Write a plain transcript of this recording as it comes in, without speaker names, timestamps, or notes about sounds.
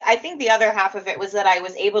I think the other half of it was that I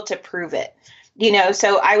was able to prove it.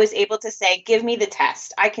 So I was able to say, give me the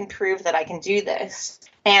test. I can prove that I can do this.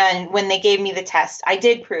 And when they gave me the test, I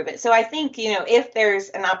did prove it. So I think, if there's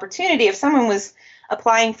an opportunity, if someone was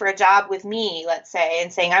applying for a job with me, let's say,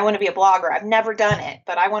 and saying, I want to be a blogger. I've never done it,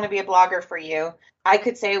 but I want to be a blogger for you. I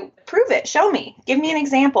could say, prove it, show me, give me an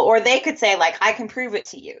example. Or they could say, like, I can prove it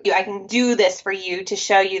to you. I can do this for you to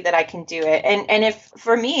show you that I can do it. And if,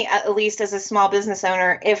 for me, at least as a small business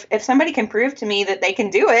owner, if somebody can prove to me that they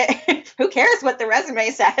can do it, who cares what the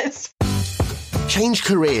resume says? Change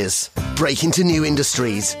careers, break into new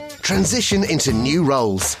industries, transition into new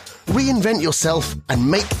roles, reinvent yourself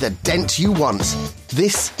and make the dent you want.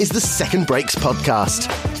 This is the Second Breaks podcast.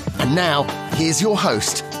 And now, here's your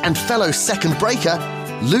host and fellow Second Breaker,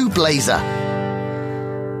 Lou Blazer.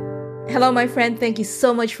 Hello, my friend. Thank you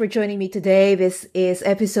so much for joining me today. This is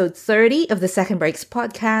episode 30 of the Second Breaks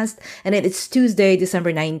podcast, and it is Tuesday,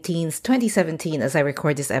 December 19th, 2017, as I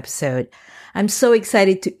record this episode. I'm so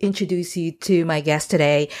excited to introduce you to my guest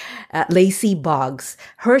today, Lacey Boggs.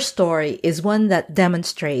 Her story is one that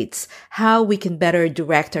demonstrates how we can better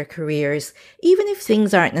direct our careers, even if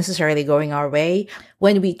things aren't necessarily going our way,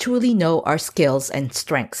 when we truly know our skills and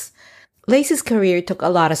strengths. Lacey's career took a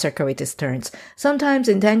lot of circuitous turns, sometimes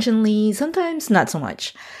intentionally, sometimes not so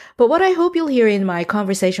much. But what I hope you'll hear in my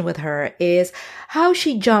conversation with her is how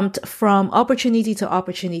she jumped from opportunity to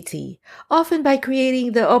opportunity, often by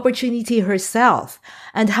creating the opportunity herself,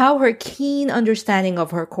 and how her keen understanding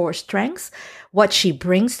of her core strengths, what she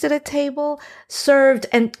brings to the table, served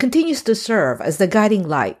and continues to serve as the guiding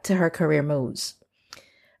light to her career moves.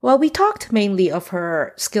 While we talked mainly of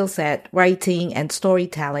her skill set, writing, and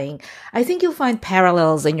storytelling, I think you'll find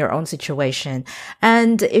parallels in your own situation.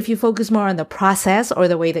 And if you focus more on the process or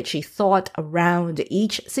the way that she thought around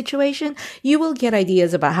each situation, you will get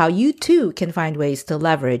ideas about how you too can find ways to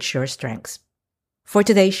leverage your strengths. For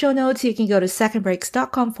today's show notes, you can go to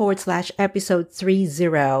secondbreaks.com/episode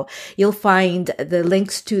 30. You'll find the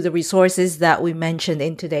links to the resources that we mentioned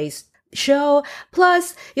in today's show.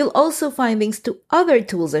 Plus, you'll also find links to other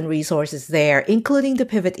tools and resources there, including the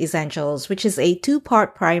Pivot Essentials, which is a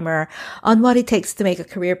 2-part primer on what it takes to make a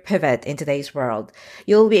career pivot in today's world.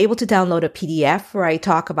 You'll be able to download a PDF where I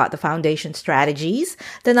talk about the foundation strategies.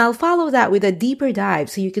 Then I'll follow that with a deeper dive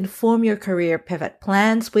so you can form your career pivot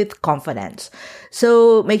plans with confidence.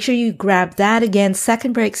 So make sure you grab that again,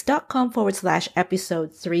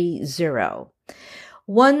 secondbreaks.com/episode 30.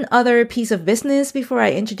 One other piece of business before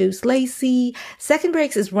I introduce Lacey. Second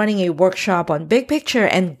Breaks is running a workshop on big picture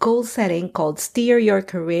and goal setting called Steer Your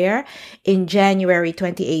Career in January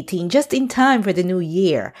 2018, just in time for the new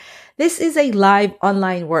year. This is a live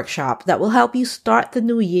online workshop that will help you start the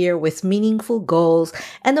new year with meaningful goals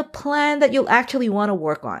and a plan that you'll actually want to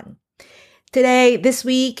work on. This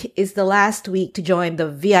week is the last week to join the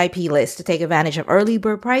VIP list to take advantage of early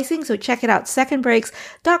bird pricing. So check it out,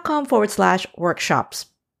 secondbreaks.com/workshops.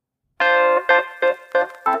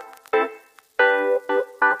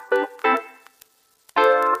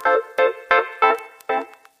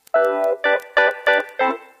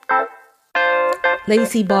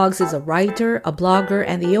 Lacey Boggs is a writer, a blogger,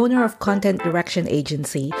 and the owner of Content Direction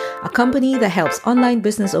Agency, a company that helps online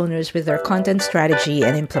business owners with their content strategy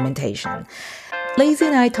and implementation. Lacey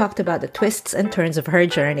and I talked about the twists and turns of her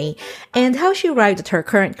journey and how she arrived at her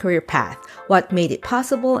current career path, what made it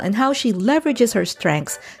possible, and how she leverages her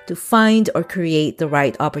strengths to find or create the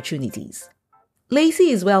right opportunities.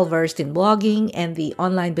 Lacey is well-versed in blogging and the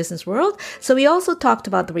online business world, so we also talked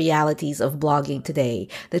about the realities of blogging today,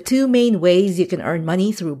 the 2 main ways you can earn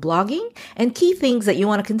money through blogging, and key things that you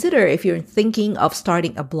want to consider if you're thinking of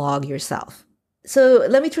starting a blog yourself. So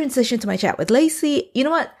let me transition to my chat with Lacey. You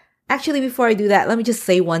know what? Actually, before I do that, let me just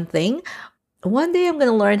say one thing. One day I'm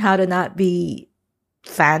going to learn how to not be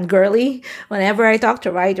fangirly whenever I talk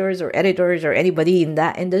to writers or editors or anybody in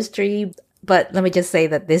that industry. But let me just say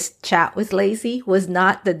that this chat with Lacey was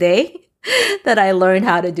not the day that I learned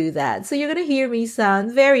how to do that. So you're going to hear me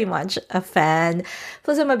sound very much a fan.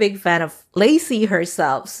 Plus, I'm a big fan of Lacey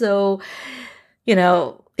herself. So,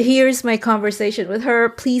 here's my conversation with her.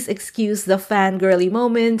 Please excuse the fangirly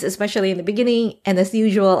moments, especially in the beginning. And as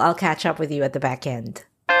usual, I'll catch up with you at the back end.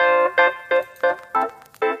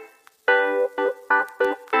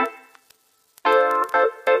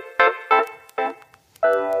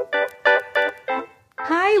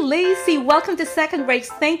 Hi, Lacey. Welcome to Second Breaks.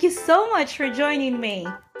 Thank you so much for joining me.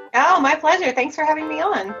 Oh, my pleasure. Thanks for having me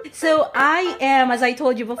on. So I am, as I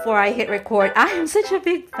told you before I hit record, I am such a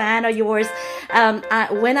big fan of yours.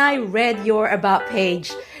 When I read your About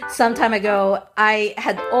page some time ago, I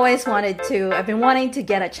had always I've been wanting to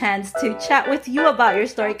get a chance to chat with you about your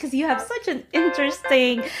story because you have such an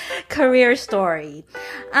interesting career story.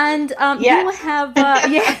 And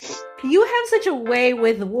you have such a way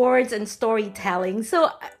with words and storytelling. So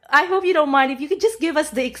I hope you don't mind if you could just give us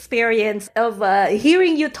the experience of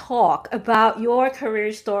hearing you talk about your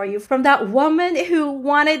career story from that woman who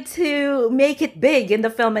wanted to make it big in the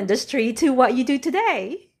film industry to what you do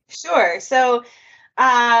today. Sure. So,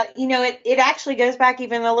 it actually goes back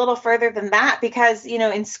even a little further than that because,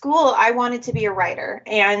 in school, I wanted to be a writer.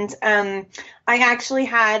 And I actually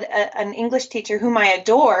had an English teacher whom I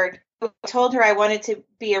adored. I told her I wanted to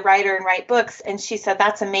be a writer and write books, and she said,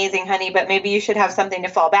 "That's amazing, honey, but maybe you should have something to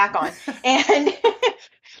fall back on." And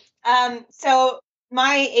so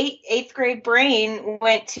my eighth grade brain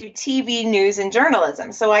went to TV, news, and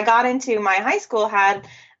journalism. So I got into my high school had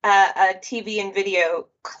a TV and video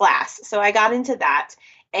class. So I got into that,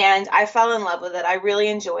 and I fell in love with it. I really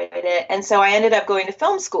enjoyed it. And so I ended up going to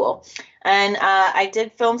film school. And I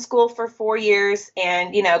did film school for 4 years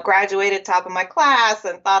and, graduated top of my class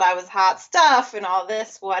and thought I was hot stuff and all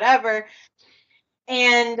this, whatever.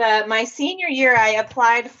 And my senior year, I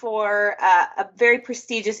applied for a very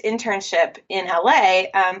prestigious internship in LA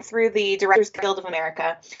through the Directors Guild of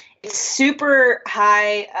America. It's super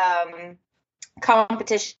high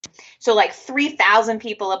competition. So like 3,000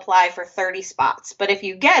 people apply for 30 spots. But if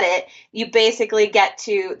you get it, you basically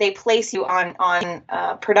they place you on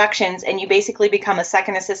productions, and you basically become a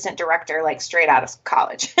second assistant director, like straight out of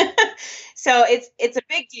college. So it's a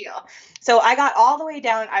big deal. So I got all the way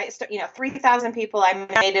down, 3,000 people. I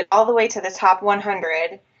made it all the way to the top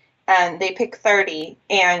 100. And they picked 30,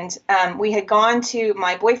 and we had gone to,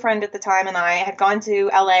 my boyfriend at the time and I had gone to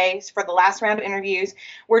LA for the last round of interviews.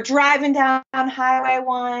 We're driving down Highway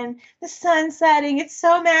 1, the sun's setting, it's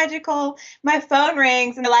so magical. My phone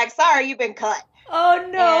rings, and they're like, "Sorry, you've been cut." Oh,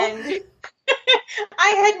 no. And I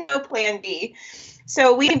had no plan B.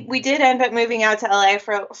 So we did end up moving out to LA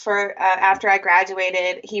for after I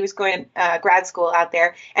graduated. He was going to grad school out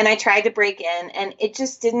there, and I tried to break in, and it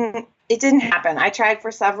just didn't happen. I tried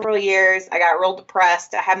for several years. I got real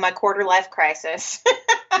depressed. I had my quarter life crisis.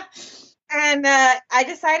 And I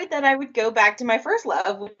decided that I would go back to my first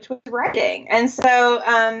love, which was writing. And so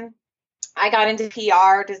I got into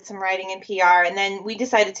PR, did some writing in PR, and then we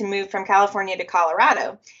decided to move from California to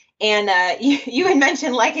Colorado. And you had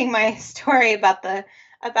mentioned liking my story about the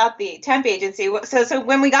temp agency. So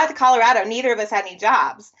when we got to Colorado, neither of us had any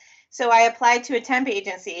jobs. So I applied to a temp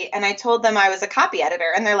agency, and I told them I was a copy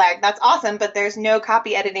editor. And they're like, "That's awesome, but there's no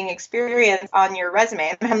copy editing experience on your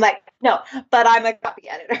resume." And I'm like, "No, but I'm a copy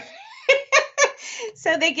editor."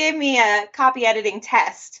 So they gave me a copy editing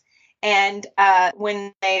test. And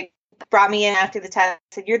when they brought me in after the test,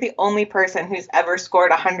 they said, "You're the only person who's ever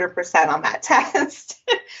scored 100% on that test."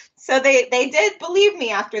 So they did believe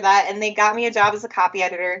me after that, and they got me a job as a copy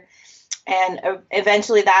editor. And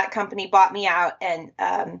eventually that company bought me out, and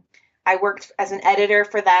I worked as an editor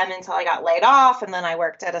for them until I got laid off. And then I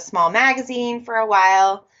worked at a small magazine for a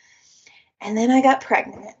while. And then I got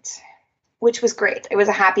pregnant, which was great. It was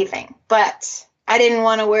a happy thing. But I didn't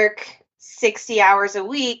want to work 60 hours a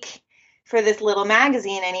week for this little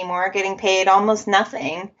magazine anymore, getting paid almost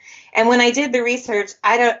nothing. And when I did the research,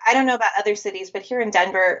 I don't know about other cities, but here in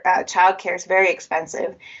Denver, childcare is very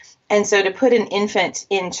expensive. And so to put an infant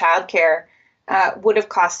in childcare would have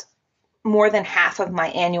cost more than half of my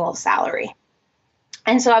annual salary.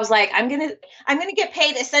 And so I was like, I'm gonna get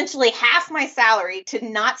paid essentially half my salary to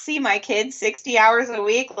not see my kids 60 hours a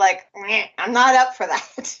week. Like, I'm not up for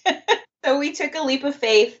that. So we took a leap of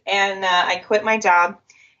faith, and I quit my job,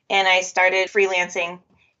 and I started freelancing,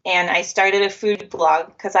 and I started a food blog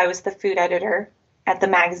because I was the food editor at the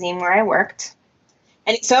magazine where I worked.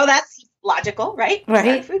 And so that's logical, right? Right.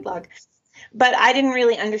 Start a food blog. But I didn't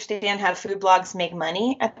really understand how food blogs make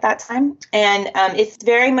money at that time. And it's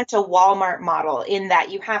very much a Walmart model in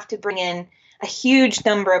that you have to bring in a huge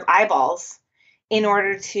number of eyeballs in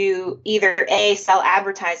order to either A, sell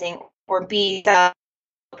advertising, or B, sell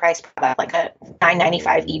a price product like a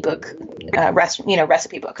 $9.95 ebook,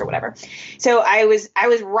 recipe book or whatever. So I was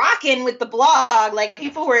rocking with the blog. Like,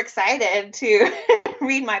 people were excited to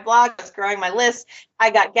read my blog. I was growing my list. I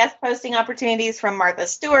got guest posting opportunities from Martha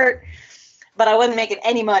Stewart, but I wasn't making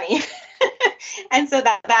any money. And so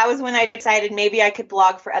that was when I decided maybe I could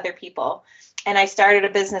blog for other people. And I started a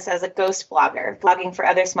business as a ghost blogger, blogging for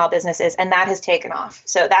other small businesses, and that has taken off.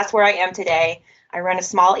 So that's where I am today. I run a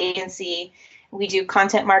small agency. We do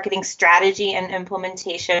content marketing strategy and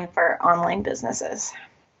implementation for online businesses.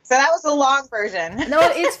 So that was a long version. No,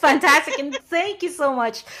 it's fantastic, and thank you so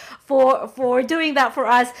much for doing that for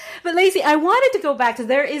us. But Lacey, I wanted to go back to,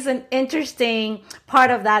 there is an interesting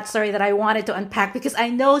part of that story that I wanted to unpack, because I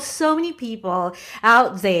know so many people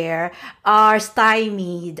out there are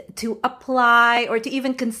stymied to apply or to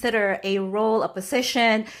even consider a role, a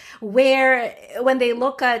position, where when they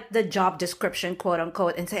look at the job description, quote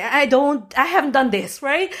unquote, and say, I haven't done this,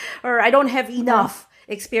 right? Or I don't have enough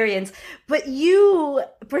experience, but you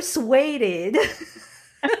persuaded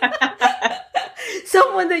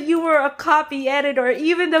someone that you were a copy editor,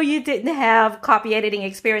 even though you didn't have copy editing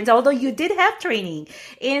experience, although you did have training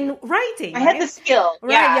in writing. I had the skill.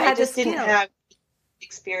 Right, yeah, I just didn't have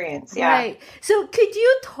experience. Yeah. Right. So could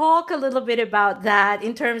you talk a little bit about that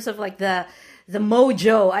in terms of like the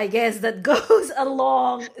mojo, I guess, that goes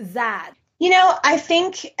along that? I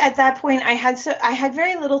think at that point I had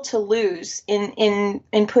very little to lose in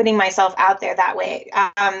putting myself out there that way.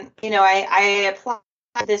 I applied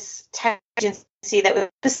to this temp agency that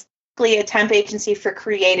was basically a temp agency for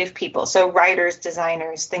creative people, so writers,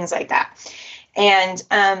 designers, things like that. And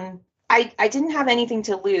I didn't have anything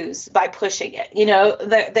to lose by pushing it.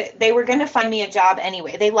 They were going to find me a job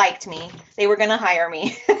anyway. They liked me. They were going to hire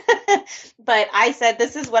me. But I said,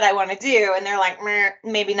 this is what I want to do. And they're like,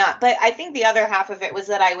 maybe not. But I think the other half of it was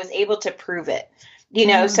that I was able to prove it,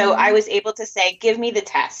 so I was able to say, give me the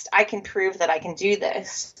test. I can prove that I can do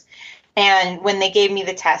this. And when they gave me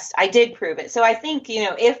the test, I did prove it. So I think,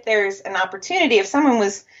 if there's an opportunity, if someone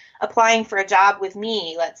was applying for a job with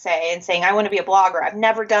me, let's say, and saying, I want to be a blogger. I've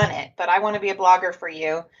never done it, but I want to be a blogger for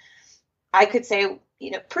you. I could say,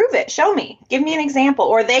 prove it, show me, give me an example.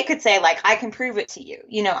 Or they could say, like, I can prove it to you.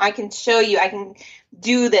 I can show you, I can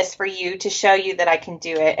do this for you to show you that I can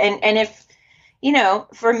do it. And if,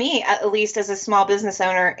 for me, at least as a small business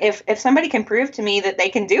owner, if somebody can prove to me that they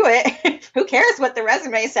can do it, who cares what the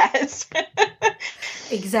resume says?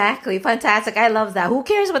 Exactly. Fantastic. I love that. Who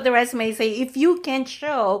cares what the resume say if you can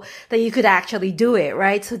show that you could actually do it,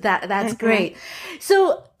 right? So that's great.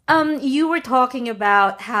 So you were talking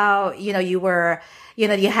about how, you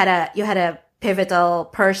had a pivotal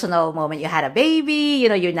personal moment. You had a baby,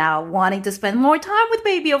 you're now wanting to spend more time with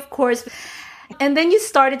baby, of course. And then you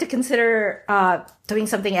started to consider doing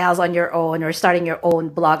something else on your own, or starting your own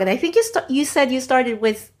blog. And I think you said you started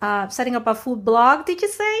with setting up a food blog. Did you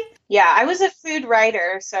say? Yeah, I was a food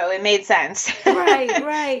writer, so it made sense.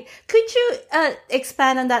 Right. Could you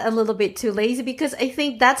expand on that a little bit too, Lacey? Because I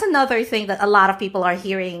think that's another thing that a lot of people are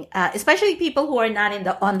hearing, especially people who are not in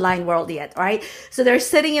the online world yet, right? So they're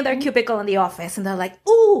sitting in their cubicle in the office and they're like,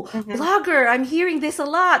 ooh, blogger, I'm hearing this a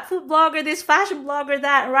lot. Food blogger, this, fashion blogger,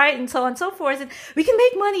 that, right? And so on and so forth. And we can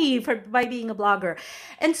make money by being a blogger.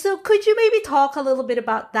 And so could you maybe talk a little bit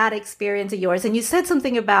about that experience of yours? And you said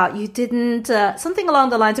something about you didn't, something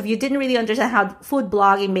along the lines of you didn't really understand how food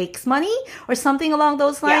blogging makes money, or something along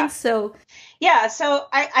those lines. So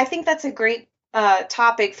I think that's a great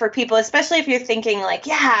topic for people, especially if you're thinking like,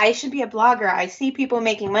 yeah, I should be a blogger. I see people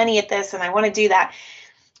making money at this and I want to do that.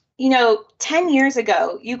 10 years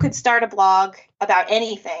ago, you could start a blog about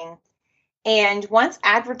anything. And once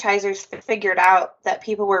advertisers figured out that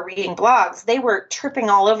people were reading blogs, they were tripping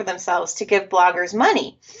all over themselves to give bloggers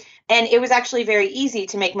money. And it was actually very easy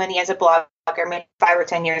to make money as a blogger maybe 5 or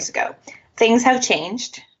 10 years ago. Things have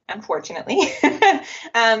changed, unfortunately.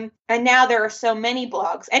 And now there are so many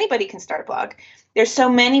blogs. Anybody can start a blog. There's so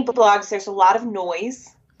many blogs. There's a lot of noise.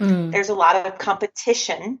 There's a lot of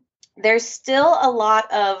competition. There's still a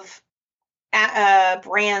lot of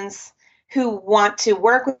brands who want to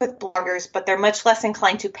work with bloggers, but they're much less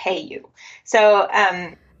inclined to pay you. So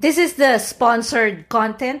this is the sponsored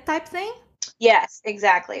content type thing? Yes,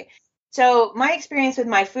 exactly. So my experience with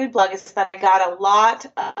my food blog is that I got a lot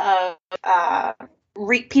of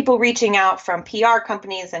people reaching out from PR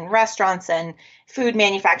companies and restaurants and food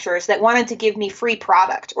manufacturers that wanted to give me free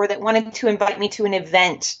product, or that wanted to invite me to an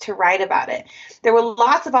event to write about it. There were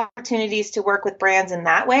lots of opportunities to work with brands in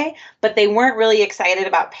that way, but they weren't really excited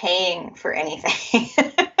about paying for anything.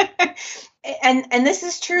 And this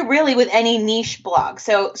is true really with any niche blog.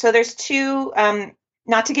 So there's two,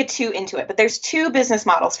 not to get too into it, but there's two business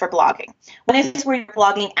models for blogging. One is where you're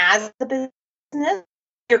blogging as the business.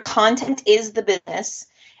 Your content is the business,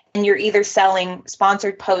 and you're either selling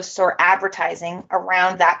sponsored posts or advertising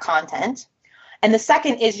around that content. And the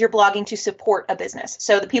second is you're blogging to support a business.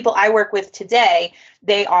 So the people I work with today,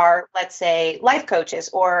 they are, let's say, life coaches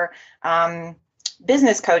or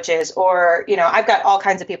business coaches, or, I've got all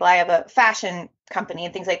kinds of people. I have a fashion company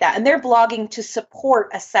and things like that. And they're blogging to support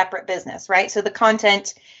a separate business, right? So the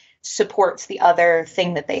content supports the other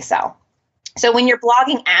thing that they sell. So when you're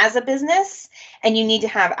blogging as a business and you need to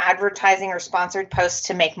have advertising or sponsored posts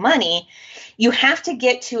to make money, you have to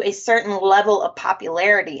get to a certain level of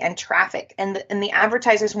popularity and traffic. And the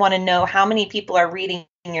advertisers want to know how many people are reading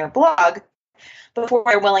your blog before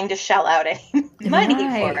they're willing to shell out any money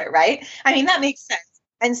for it, right? I mean, that makes sense.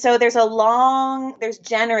 And so there's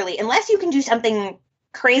generally, unless you can do something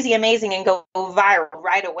crazy amazing and go viral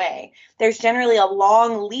right away, there's generally a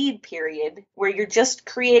long lead period where you're just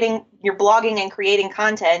you're blogging and creating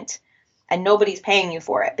content and nobody's paying you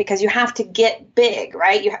for it because you have to get big,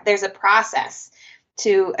 right? There's a process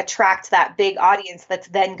to attract that big audience that's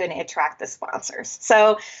then going to attract the sponsors.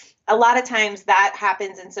 So a lot of times that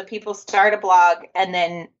happens. And so people start a blog and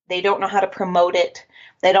then they don't know how to promote it.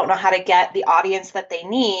 They don't know how to get the audience that they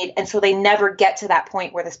need. And so they never get to that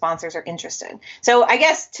point where the sponsors are interested. So I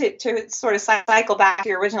guess to sort of cycle back to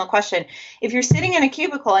your original question, if you're sitting in a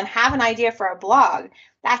cubicle and have an idea for a blog,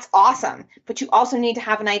 that's awesome. But you also need to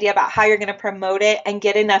have an idea about how you're going to promote it and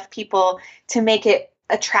get enough people to make it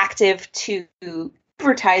attractive to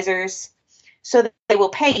advertisers so that they will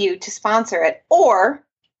pay you to sponsor it. Or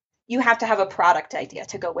you have to have a product idea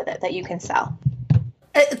to go with it that you can sell.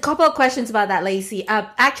 A couple of questions about that, Lacey.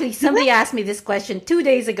 Actually, somebody asked me this question 2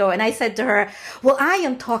 days ago, and I said to her, well, I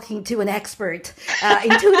am talking to an expert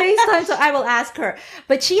in 2 days' time, so I will ask her.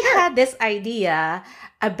 But she had this idea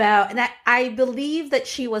about, and I believe that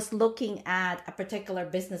she was looking at a particular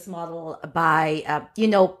business model by,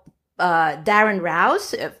 Darren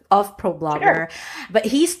Rouse of ProBlogger, sure. But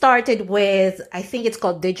he started with, I think it's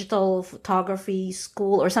called Digital Photography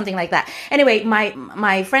School or something like that. Anyway,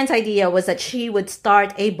 my friend's idea was that she would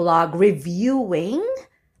start a blog reviewing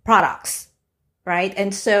products, right?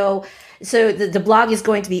 And so the blog is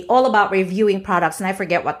going to be all about reviewing products, and I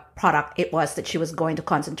forget what product it was that she was going to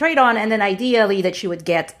concentrate on, and then ideally that she would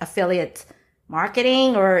get affiliate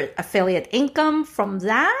marketing or affiliate income from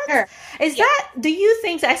that. Sure. Do you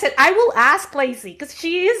think, I said, I will ask Lacey because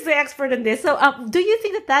she is the expert in this. So do you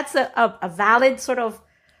think that that's a valid sort of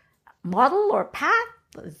model or path,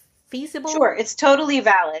 feasible? Sure. It's totally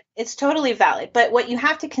valid. But what you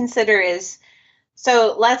have to consider is,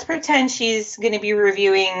 so let's pretend she's going to be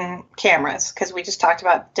reviewing cameras because we just talked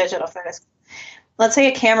about digital photos. Let's say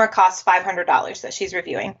a camera costs $500 that she's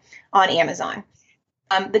reviewing on Amazon.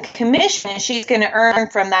 The commission she's going to earn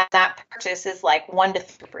from that purchase is like 1% to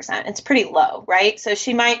 3%. It's pretty low, right? So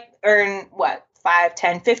she might earn $5,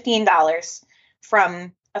 $10, $15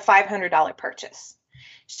 from a $500 purchase.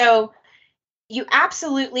 So you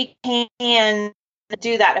absolutely can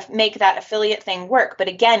do that, make that affiliate thing work. But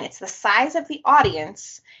again, it's the size of the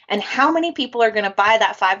audience and how many people are going to buy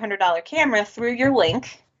that $500 camera through your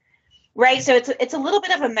link, right? So it's a little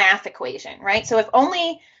bit of a math equation, right? So if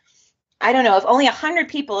only 100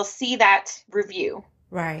 people see that review.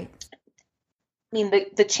 Right. I mean,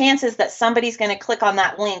 the chances that somebody's going to click on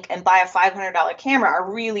that link and buy a $500 camera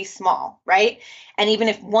are really small, right? And even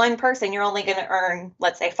if one person, you're only going to earn,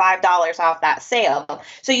 let's say, $5 off that sale.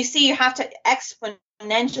 So you see, you have to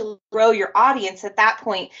exponentially grow your audience at that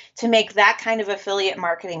point to make that kind of affiliate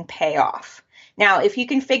marketing pay off. Now, if you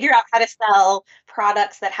can figure out how to sell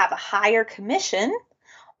products that have a higher commission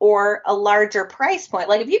or a larger price point.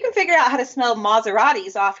 Like if you can figure out how to smell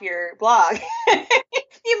Maseratis off your blog,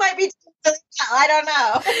 you might be doing really well. I don't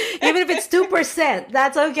know. Even if it's 2%,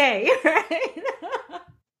 that's okay, right?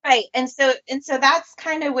 Right. And so that's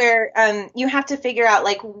kind of where you have to figure out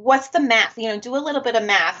like what's the math, do a little bit of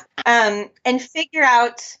math and figure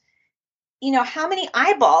out, how many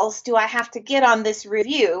eyeballs do I have to get on this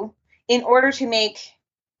review in order to make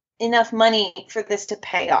enough money for this to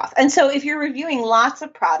pay off. And so if you're reviewing lots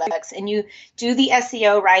of products and you do the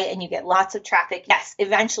SEO right and you get lots of traffic, yes,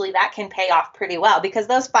 eventually that can pay off pretty well because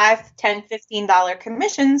those $5, $10, $15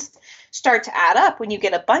 commissions start to add up when you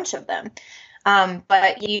get a bunch of them.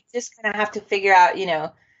 But you just kind of have to figure out,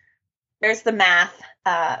 where's the math?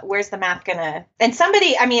 Where's the math gonna? And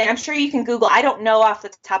I'm sure you can Google. I don't know off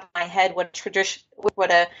the top of my head what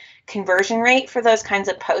a conversion rate for those kinds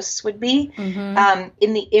of posts would be. Mm-hmm.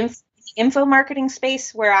 In the info marketing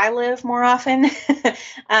space where I live more often,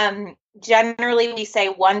 generally we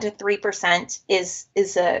say 1% to 3%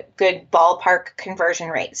 is a good ballpark conversion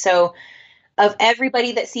rate. So of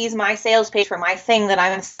everybody that sees my sales page for my thing that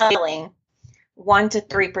I'm selling, 1% to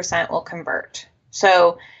 3% will convert.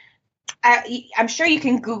 So I'm sure you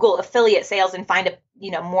can Google affiliate sales and find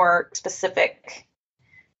a more specific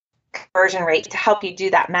conversion rate to help you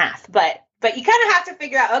do that math. But you kind of have to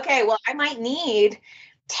figure out, okay, well, I might need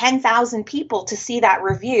 10,000 people to see that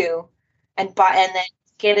review and then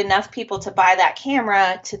get enough people to buy that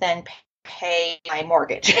camera to then pay my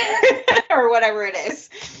mortgage or whatever it is.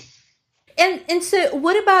 And so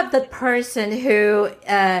what about the person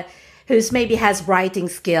who's maybe has writing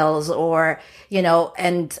skills, or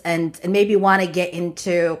and maybe want to get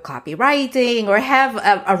into copywriting or have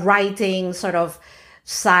a writing sort of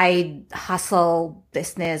side hustle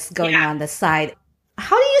business going on the side?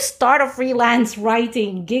 How do you start a freelance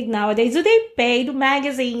writing gig nowadays? Do they pay? Do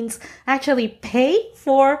magazines actually pay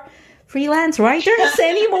for freelance writers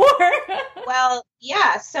anymore? Well,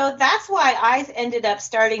 yeah. So that's why I ended up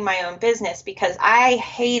starting my own business, because I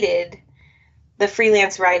hated the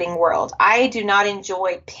freelance writing world. I do not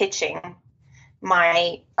enjoy pitching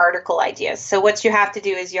my article ideas. So what you have to do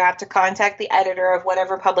is you have to contact the editor of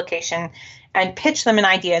whatever publication and pitch them an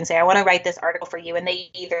idea and say, I want to write this article for you. And they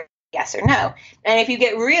either yes or no. And if you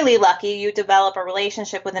get really lucky, you develop a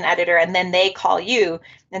relationship with an editor, and then they call you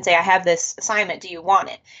and say, I have this assignment. Do you want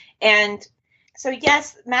it? And so,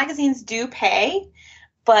 yes, magazines do pay,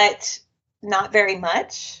 but not very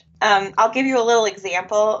much. I'll give you a little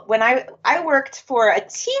example. When I worked for a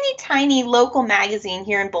teeny tiny local magazine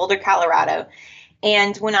here in Boulder, Colorado,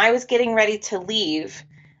 and when I was getting ready to leave,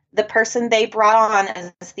 the person they brought on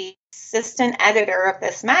as the assistant editor of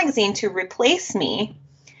this magazine to replace me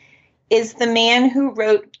is the man who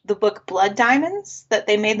wrote the book Blood Diamonds that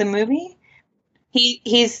they made the movie.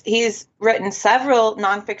 He's written several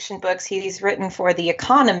nonfiction books. He's written for The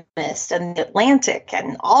Economist and The Atlantic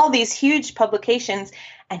and all these huge publications,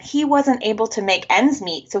 and he wasn't able to make ends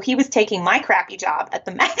meet. So he was taking my crappy job at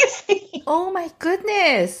the magazine. Oh my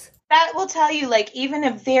goodness. That will tell you, like, even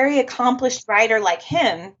a very accomplished writer like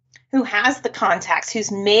him, who has the contacts, who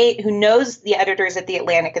knows the editors at The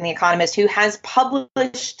Atlantic and The Economist, who has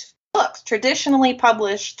published books, traditionally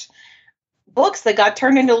published books that got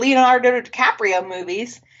turned into Leonardo DiCaprio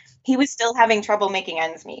movies, he was still having trouble making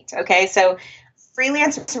ends meet. Okay, so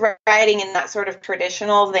freelance writing in that sort of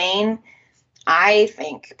traditional vein, I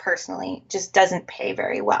think personally, just doesn't pay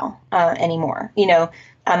very well anymore.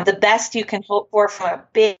 The best you can hope for from a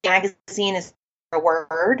big magazine is a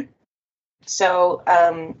word. So,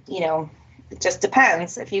 it just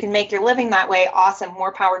depends. If you can make your living that way, awesome,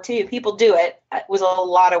 more power to you. People do it. It was a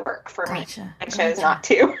lot of work for me. I chose not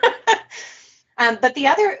to. But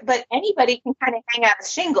anybody can kind of hang out a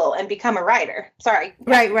shingle and become a writer. Sorry.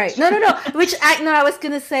 Right. No. I was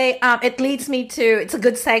going to say, it leads me to, it's a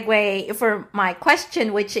good segue for my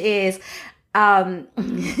question, which is,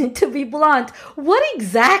 to be blunt, what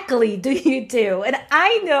exactly do you do? And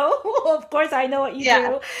I know, of course, I know what you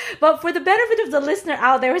do, but for the benefit of the listener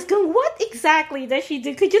out there who's going, what exactly does she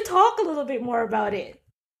do? Could you talk a little bit more about it?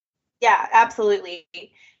 Yeah, absolutely.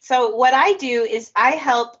 So what I do is I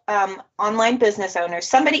help online business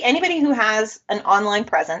owners, anybody who has an online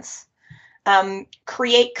presence,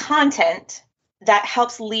 create content that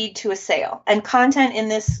helps lead to a sale. And content in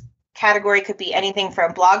this category could be anything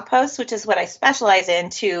from blog posts, which is what I specialize in,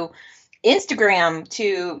 to Instagram,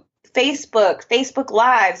 to Facebook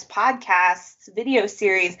Lives, podcasts, video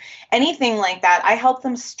series, anything like that. I help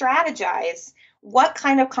them strategize what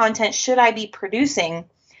kind of content should I be producing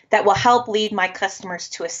that will help lead my customers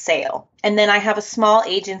to a sale. And then I have a small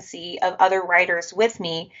agency of other writers with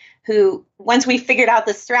me who, once we figured out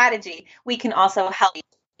the strategy, we can also help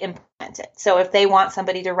implement it. So if they want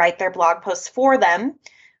somebody to write their blog posts for them,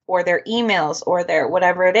 or their emails, or their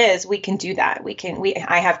whatever it is, we can do that.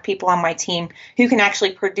 I have people on my team who can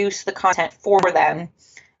actually produce the content for them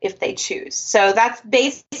if they choose. So that's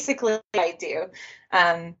basically what I do.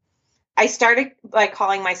 I started by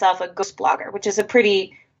calling myself a ghost blogger, which is a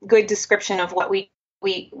pretty good description of what we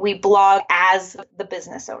blog as the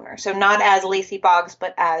business owner. So not as Lacey Boggs,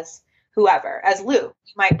 but as whoever, as Lou. You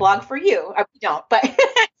might blog for you. We don't, but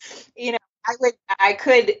I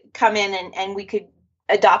could come in and we could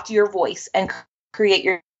adopt your voice and create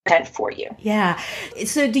your content for you. Yeah.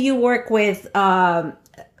 So do you work with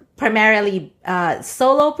primarily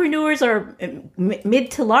solopreneurs or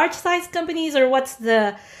mid to large size companies, or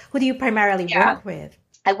who do you primarily work with?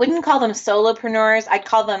 I wouldn't call them solopreneurs. I'd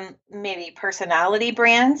call them maybe personality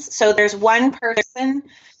brands. So there's one person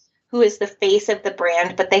who is the face of the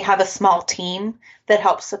brand, but they have a small team that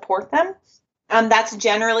helps support them. That's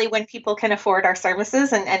generally when people can afford our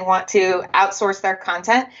services and want to outsource their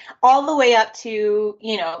content, all the way up to,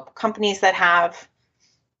 companies that have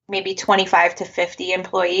maybe 25 to 50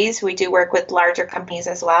 employees. We do work with larger companies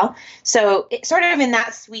as well. So it's sort of in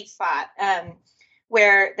that sweet spot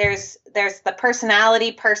where there's the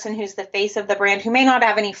personality person who's the face of the brand, who may not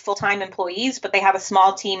have any full-time employees, but they have a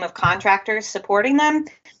small team of contractors supporting them,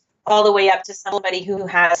 all the way up to somebody who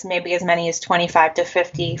has maybe as many as 25 to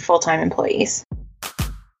 50 full-time employees.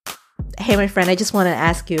 Hey, my friend, I just want to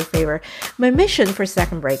ask you a favor. My mission for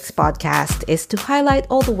Second Breaks podcast is to highlight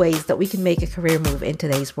all the ways that we can make a career move in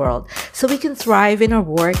today's world so we can thrive in our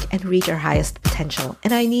work and reach our highest potential.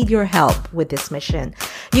 And I need your help with this mission.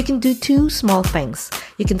 You can do two small things.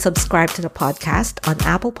 You can subscribe to the podcast on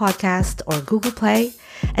Apple Podcast or Google Play.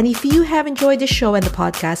 And if you have enjoyed the show and the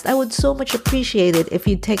podcast, I would so much appreciate it if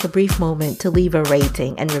you'd take a brief moment to leave a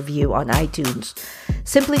rating and review on iTunes.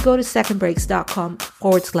 Simply go to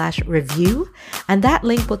secondbreaks.com/review, and that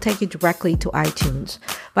link will take you directly to iTunes.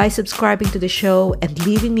 By subscribing to the show and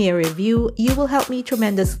leaving me a review, you will help me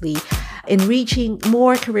tremendously in reaching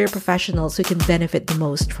more career professionals who can benefit the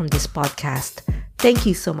most from this podcast. Thank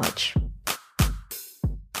you so much.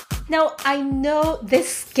 Now, I know this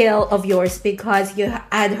skill of yours because I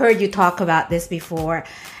had heard you talk about this before,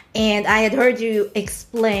 and I had heard you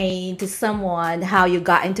explain to someone how you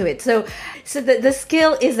got into it. So the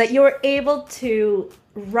skill is that you're able to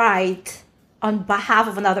write on behalf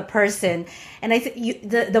of another person, and I think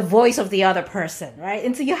the voice of the other person, right?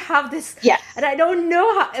 And so you have this, yes. And I don't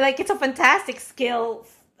know how, like, it's a fantastic skill.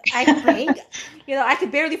 I think, I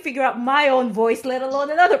could barely figure out my own voice, let alone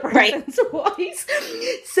another person's voice.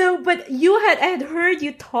 So, but I had heard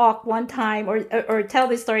you talk one time or tell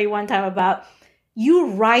this story one time about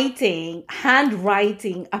you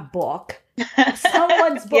handwriting a book,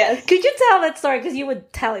 someone's book. Yes. Could you tell that story? Because you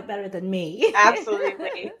would tell it better than me.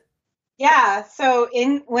 Absolutely. Yeah. So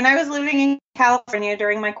when I was living in California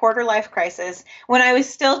during my quarter life crisis, when I was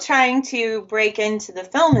still trying to break into the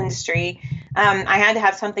film industry, I had to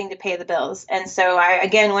have something to pay the bills. And so I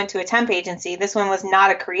again went to a temp agency. This one was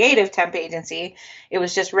not a creative temp agency. It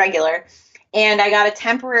was just regular. And I got a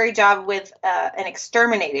temporary job with an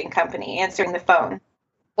exterminating company answering the phone.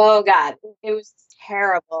 Oh, God, it was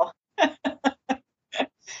terrible.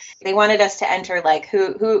 They wanted us to enter like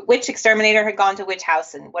which exterminator had gone to which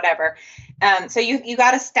house and whatever. So you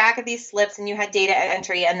got a stack of these slips and you had data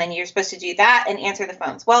entry, and then you're supposed to do that and answer the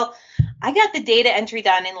phones. Well, I got the data entry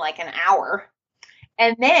done in like an hour.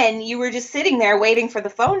 And then you were just sitting there waiting for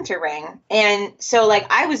the phone to ring. And so like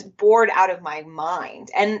I was bored out of my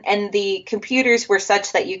mind. And the computers were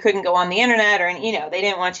such that you couldn't go on the internet, or, they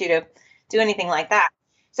didn't want you to do anything like that.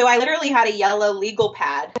 So I literally had a yellow legal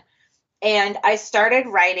pad. And I started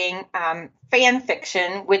writing fan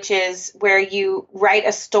fiction, which is where you write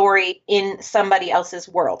a story in somebody else's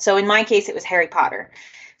world. So in my case, it was Harry Potter.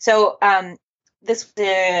 So this was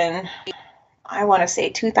in, I want to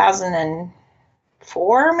say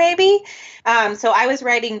 2004, maybe. So I was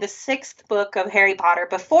writing the 6th book of Harry Potter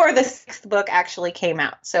before the 6th book actually came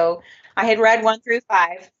out. So I had read 1 through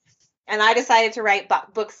 5. And I decided to write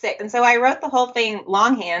book 6. And so I wrote the whole thing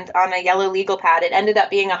longhand on a yellow legal pad. It ended up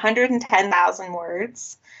being 110,000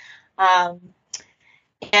 words. And,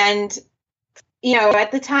 at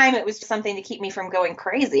the time, it was just something to keep me from going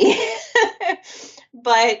crazy.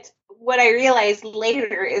 But what I realized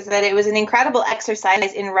later is that it was an incredible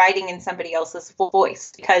exercise in writing in somebody else's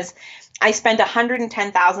voice, because I spent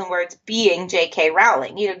 110,000 words being J.K.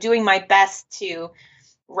 Rowling, doing my best to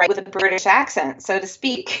write with a British accent, so to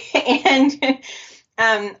speak. And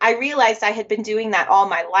I realized I had been doing that all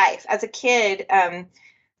my life. As a kid,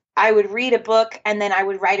 I would read a book and then I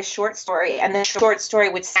would write a short story, and the short story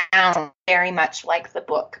would sound very much like the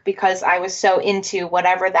book because I was so into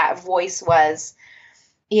whatever that voice was.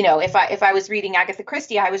 If I was reading Agatha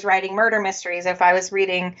Christie, I was writing murder mysteries. If I was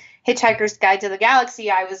reading Hitchhiker's Guide to the Galaxy,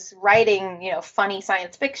 I was writing, funny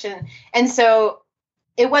science fiction. And so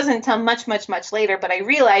it wasn't until much, much, much later, but I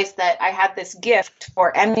realized that I had this gift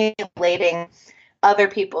for emulating other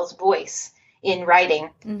people's voice in writing.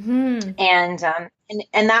 Mm-hmm. And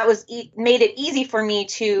that was made it easy for me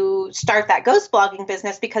to start that ghost blogging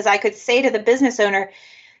business, because I could say to the business owner,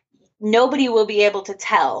 nobody will be able to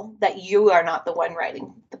tell that you are not the one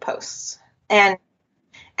writing the posts. And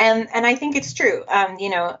I think it's true.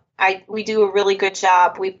 We do a really good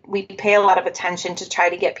job. We pay a lot of attention to try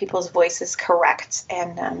to get people's voices correct.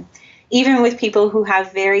 And even with people who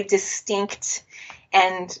have very distinct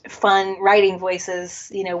and fun writing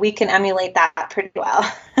voices, we can emulate that pretty well.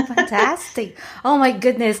 Fantastic. Oh my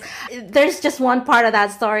goodness. There's just one part of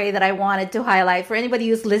that story that I wanted to highlight for anybody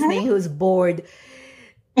who's listening, who's bored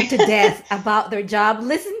to death about their job.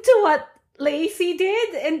 Listen to what Lacey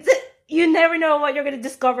did, and you never know what you're going to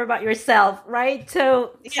discover about yourself, right?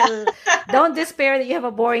 So don't despair that you have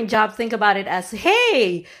a boring job. Think about it as,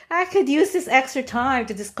 hey, I could use this extra time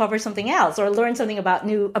to discover something else or learn something about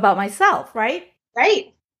myself, right?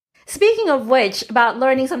 Right. Speaking of which, about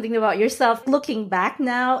learning something about yourself, looking back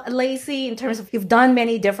now, Lacey, in terms of you've done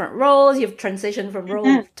many different roles, you've transitioned from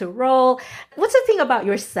role to role. What's the thing about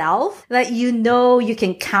yourself that you know you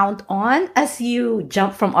can count on as you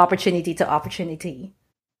jump from opportunity to opportunity?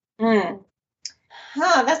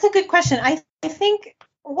 That's a good question. I think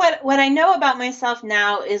what I know about myself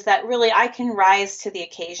now is that really I can rise to the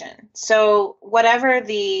occasion. So whatever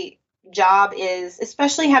the job is,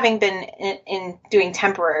 especially having been in doing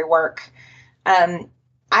temporary work,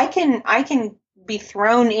 I can be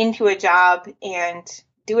thrown into a job and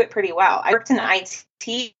do it pretty well. I worked in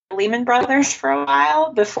IT, Lehman Brothers, for a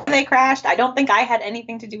while before they crashed. I don't think I had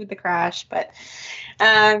anything to do with the crash, but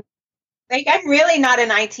like I'm really not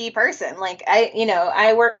an IT person. Like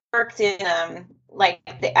I worked in like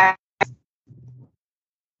the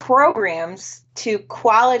programs to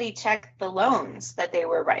quality check the loans that they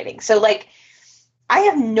were writing. So like I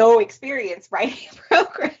have no experience writing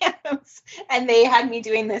programs and they had me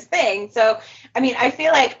doing this thing. So, I mean, I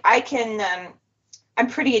feel like I'm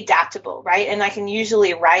pretty adaptable, right? And I can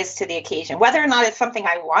usually rise to the occasion. Whether or not it's something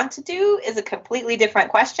I want to do is a completely different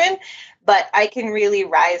question, but I can really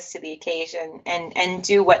rise to the occasion and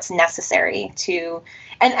do what's necessary to,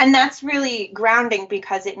 and that's really grounding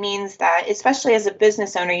because it means that, especially as a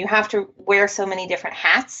business owner, you have to wear so many different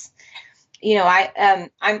hats. You know,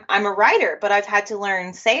 I'm a writer, but I've had to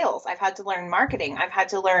learn sales. I've had to learn marketing. I've had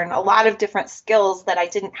to learn a lot of different skills that I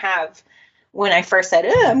didn't have when I first said,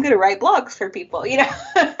 I'm going to write blogs for people, you know.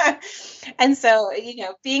 And so, you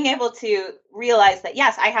know, being able to realize that,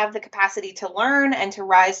 yes, I have the capacity to learn and to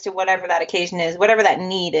rise to whatever that occasion is, whatever that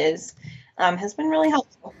need is, has been really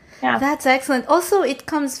helpful. Yeah. That's excellent. Also,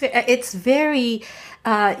 it's very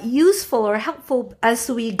useful or helpful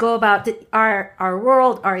as we go about our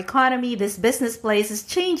world, our economy. This business place is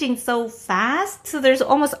changing so fast. So there's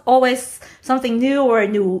almost always something new or a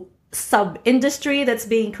new sub-industry that's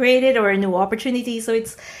being created or a new opportunity. So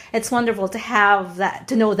it's wonderful to have that,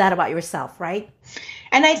 to know that about yourself, right?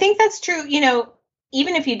 And I think that's true. You know,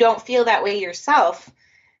 even if you don't feel that way yourself,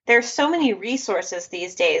 there's so many resources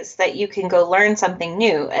these days that you can go learn something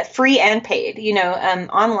new, free and paid. You know,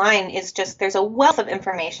 online is just, there's a wealth of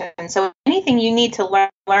information. So anything you need to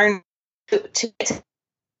learn to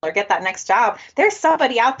or get that next job, there's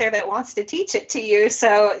somebody out there that wants to teach it to you.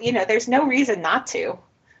 So, you know, there's no reason not to.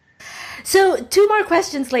 So 2 more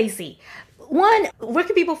questions, Lacey. One, where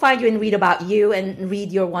can people find you and read about you and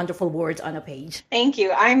read your wonderful words on a page? Thank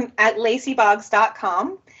you. I'm at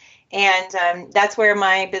lacyboggs.com. And that's where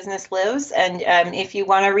my business lives. And if you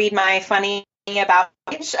want to read my funny about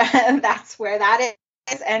page, that's where that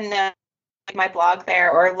is. And my blog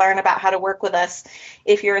there, or learn about how to work with us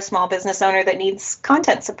if you're a small business owner that needs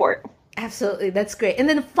content support. Absolutely. That's great. And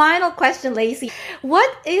then the final question, Lacey,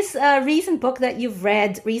 what is a recent book that you've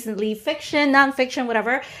read recently, fiction, nonfiction,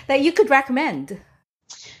 whatever, that you could recommend?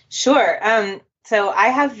 Sure. So I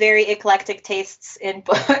have very eclectic tastes in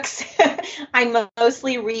books. I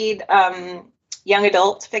mostly read young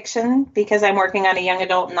adult fiction because I'm working on a young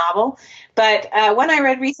adult novel. But one I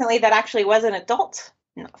read recently that actually was an adult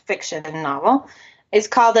fiction novel is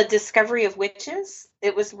called A Discovery of Witches.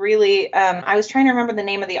 It was really, I was trying to remember the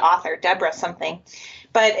name of the author, Deborah something,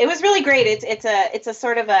 but it was really great. It's a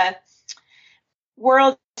sort of a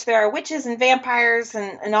world. There are witches and vampires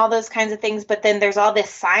and all those kinds of things, but then there's all this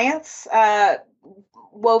science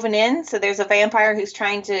woven in. So there's a vampire who's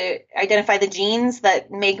trying to identify the genes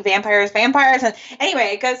that make vampires. And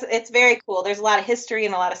anyway, it's very cool. There's a lot of history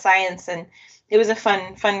and a lot of science, and it was a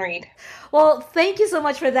fun read. Well, thank you so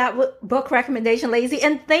much for that book recommendation, Lacey.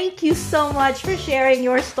 And thank you so much for sharing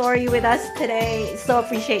your story with us today. So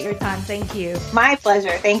appreciate your time. Thank you. My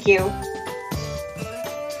pleasure. Thank you.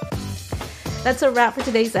 That's a wrap for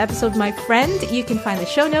today's episode, my friend. You can find the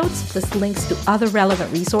show notes plus links to other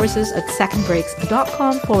relevant resources at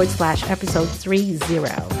secondbreaks.com/episode 30.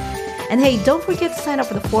 And hey, don't forget to sign up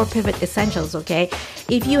for the 4 Pivot Essentials, okay?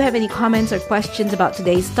 If you have any comments or questions about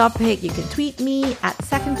today's topic, you can tweet me at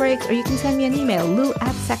Second Breaks, or you can send me an email,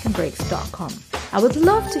 lou@secondbreaks.com. I would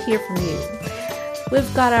love to hear from you.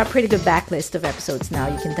 We've got a pretty good backlist of episodes now.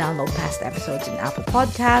 You can download past episodes in Apple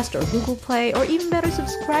Podcast or Google Play, or even better,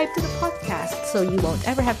 subscribe to the podcast so you won't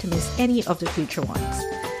ever have to miss any of the future ones.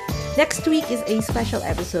 Next week is a special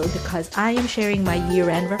episode because I am sharing my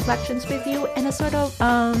year-end reflections with you and a sort of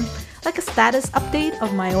like a status update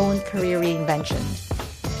of my own career reinvention.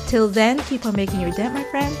 Till then, keep on making your dent, my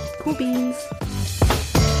friend. Cool beans.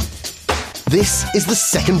 This is the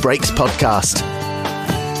Second Breaks podcast.